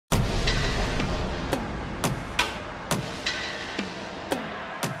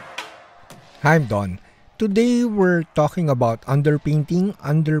Hi, I'm Don. Today we're talking about underpainting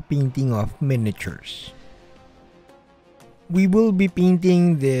of miniatures. We will be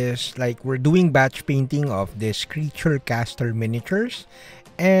painting this, like we're doing batch painting of this creature caster miniatures,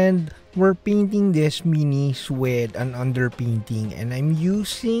 and we're painting this minis with an underpainting, and I'm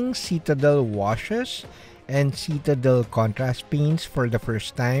using Citadel washes and Citadel contrast paints for the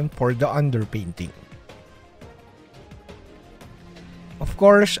first time for the underpainting. Of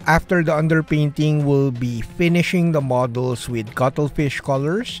course, after the underpainting, we'll be finishing the models with cuttlefish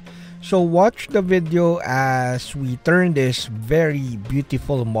colors. So watch the video as we turn these very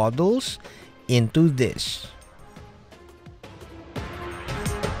beautiful models into this.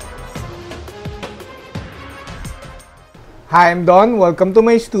 Hi, I'm Don. Welcome to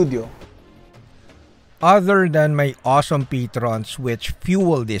my studio. Other than my awesome patrons which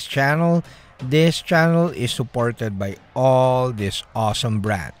fuel this channel is supported by all these awesome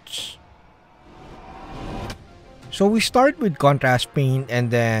brands. So we start with contrast paint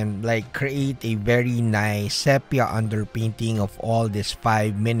and then create a very nice sepia underpainting of all these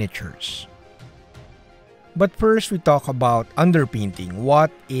 5 miniatures. But first we talk about underpainting.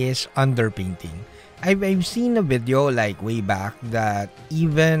 What is underpainting? I've seen a video way back that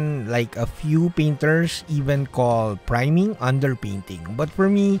even a few painters even call priming underpainting. But for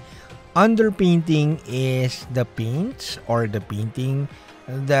me, underpainting is the paints or the painting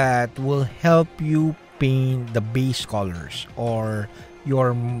that will help you paint the base colors or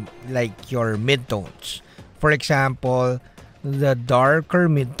your midtones. For example, the darker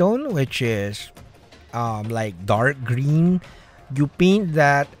midtone, which is dark green, you paint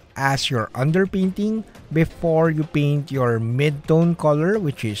that as your underpainting before you paint your mid-tone color,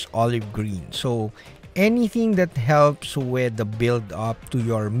 which is olive green. So anything that helps with the build up to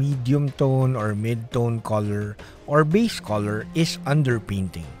your medium tone or mid-tone color or base color is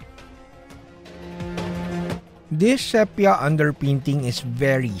underpainting. This sepia underpainting is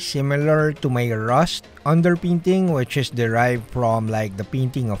very similar to my rust underpainting, which is derived from the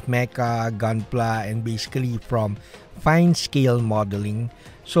painting of mecha, gunpla, and basically from fine scale modeling.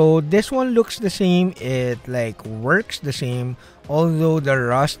 So this one looks the same, it works the same, although the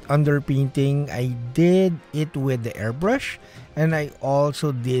rust underpainting I did it with the airbrush, and I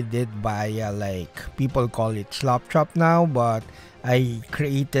also did it via people call it slapchop now, but I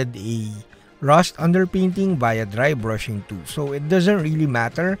created a rust underpainting via dry brushing too. So it doesn't really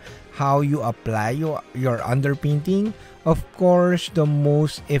matter how you apply your underpainting. Of course, the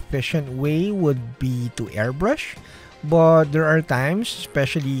most efficient way would be to airbrush, but there are times,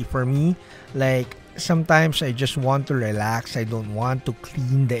 especially for me, sometimes I just want to relax. I don't want to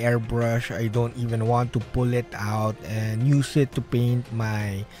clean the airbrush. I don't even want to pull it out and use it to paint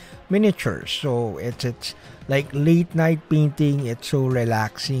my miniatures. So it's like late night painting. It's so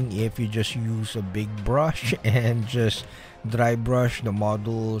relaxing if you just use a big brush and just dry brush the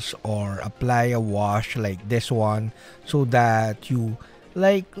models or apply a wash like this one, so that you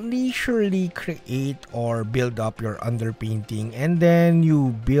leisurely create or build up your underpainting, and then you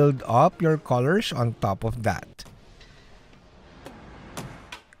build up your colors on top of that.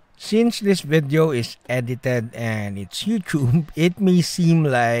 Since this video is edited and it's YouTube, it may seem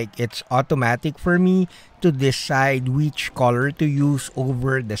like it's automatic for me to decide which color to use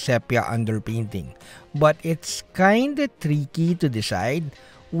over the sepia underpainting. But it's kinda tricky to decide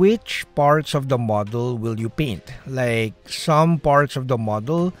which parts of the model will you paint. Some parts of the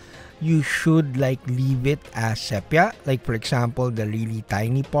model you should leave it as sepia, for example the really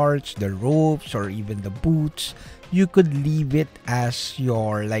tiny parts, the ropes or even the boots. You could leave it as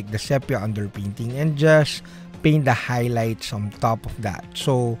your the sepia underpainting and just paint the highlights on top of that.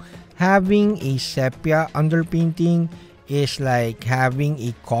 So having a sepia underpainting is like having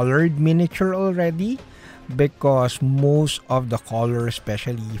a colored miniature already, because most of the colors,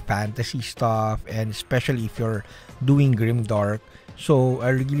 especially fantasy stuff, and especially if you're doing grimdark, so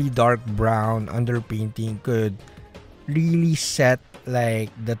a really dark brown underpainting could really set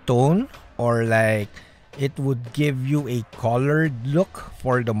the tone, or it would give you a colored look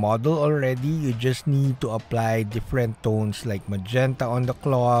for the model already. You just need to apply different tones like magenta on the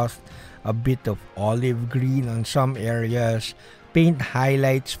cloth, a bit of olive green on some areas, paint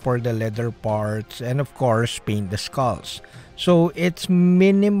highlights for the leather parts, and of course paint the skulls. So it's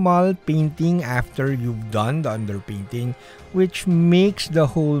minimal painting after you've done the underpainting, which makes the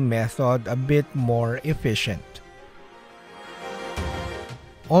whole method a bit more efficient.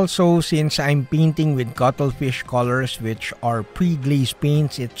 Also, since I'm painting with cuttlefish colors, which are pre-glazed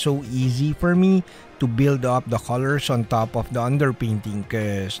paints, it's so easy for me to build up the colors on top of the underpainting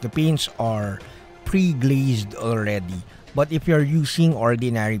because the paints are pre-glazed already. But if you're using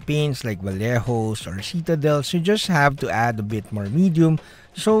ordinary paints like Vallejos or Citadels, you just have to add a bit more medium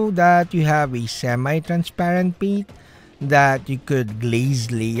so that you have a semi-transparent paint that you could glaze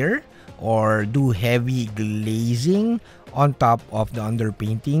layer or do heavy glazing on top of the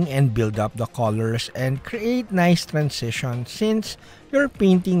underpainting and build up the colors and create nice transition since you're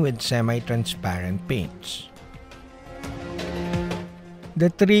painting with semi-transparent paints. The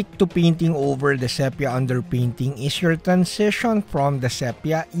trick to painting over the sepia underpainting is your transition from the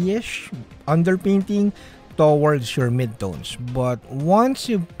sepia-ish underpainting towards your midtones. But once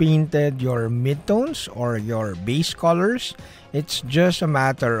you've painted your midtones or your base colors, it's just a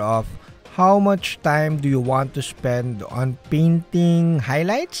matter of how much time do you want to spend on painting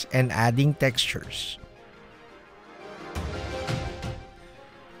highlights and adding textures.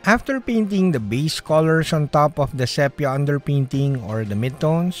 After painting the base colors on top of the sepia underpainting or the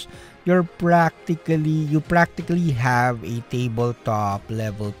midtones, you practically have a tabletop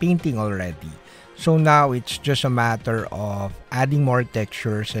level painting already. So now it's just a matter of adding more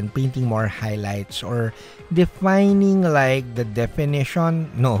textures and painting more highlights or defining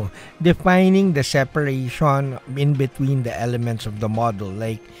defining the separation in between the elements of the model,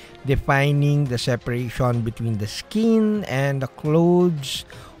 like defining the separation between the skin and the clothes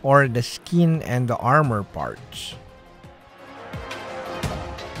or the skin and the armor parts.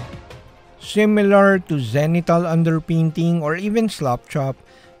 Similar to zenithal underpainting or even slapchop,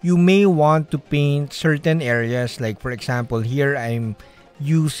 you may want to paint certain areas, like for example here I'm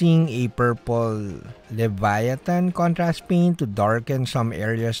using a purple Leviathan contrast paint to darken some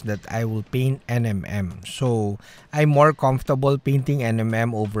areas that I will paint NMM. So I'm more comfortable painting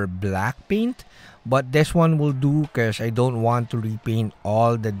NMM over black paint, but this one will do because I don't want to repaint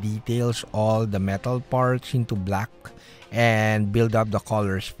all the details, all the metal parts into black and build up the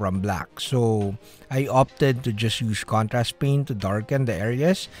colors from black. So I opted to just use contrast paint to darken the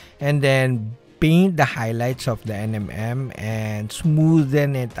areas and then paint the highlights of the NMM and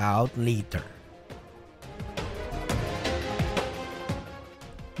smoothen it out later.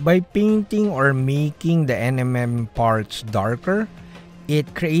 By painting or making the NMM parts darker,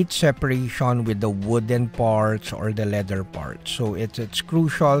 it creates separation with the wooden parts or the leather parts. So it's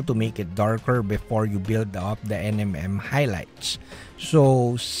crucial to make it darker before you build up the NMM highlights.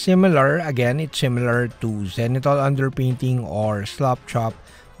 So it's similar to zenithal underpainting or slapchop.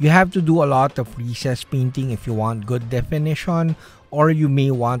 You have to do a lot of recess painting if you want good definition, or you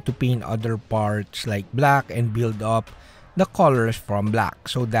may want to paint other parts like black and build up the colors from black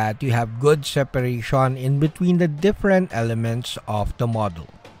so that you have good separation in between the different elements of the model.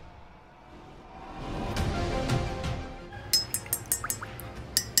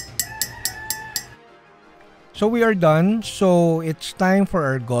 So we are done. So it's time for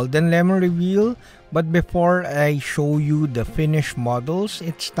our golden lemon reveal. But before I show you the finished models,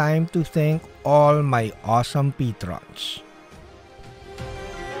 it's time to thank all my awesome patrons.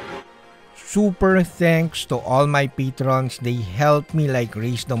 Super thanks to all my patrons. They helped me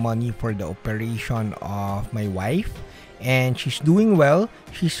raise the money for the operation of my wife, and she's doing well.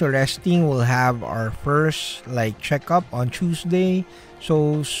 She's resting. We'll have our first checkup on Tuesday.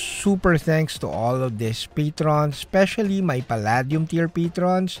 So super thanks to all of these patrons, especially my Palladium tier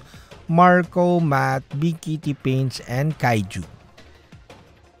patrons, Marco, Matt, Big Kitty Paints, and Kaiju.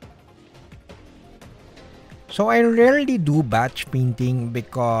 So I rarely do batch painting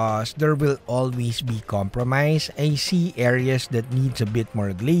because there will always be compromise. I see areas that needs a bit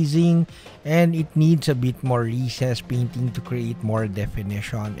more glazing and it needs a bit more recess painting to create more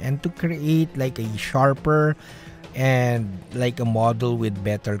definition and to create a sharper and a model with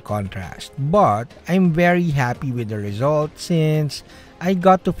better contrast. But I'm very happy with the result since I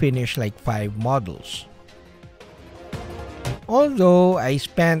got to finish 5 models. Although I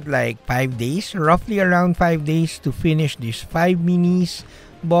spent 5 days, roughly around 5 days to finish these 5 minis,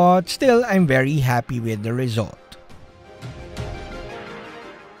 but still I'm very happy with the result.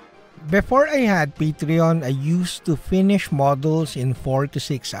 Before I had Patreon, I used to finish models in 4 to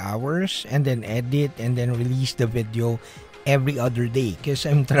 6 hours and then edit and then release the video every other day because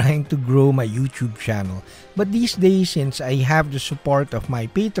I'm trying to grow my YouTube channel. But these days, since I have the support of my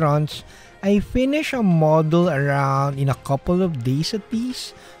patrons, I finish a model around in a couple of days at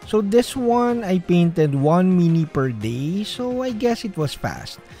least. So this one, I painted 1 mini per day, so I guess it was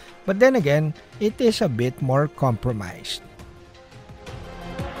fast. But then again, it is a bit more compromised.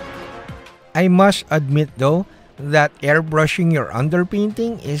 I must admit though, that airbrushing your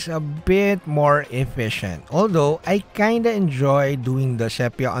underpainting is a bit more efficient. Although, I kinda enjoy doing the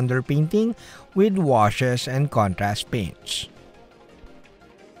sepia underpainting with washes and contrast paints.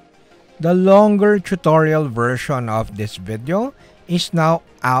 The longer tutorial version of this video is now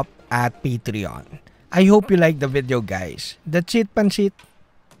up at Patreon. I hope you like the video, guys. That's it, Pansit.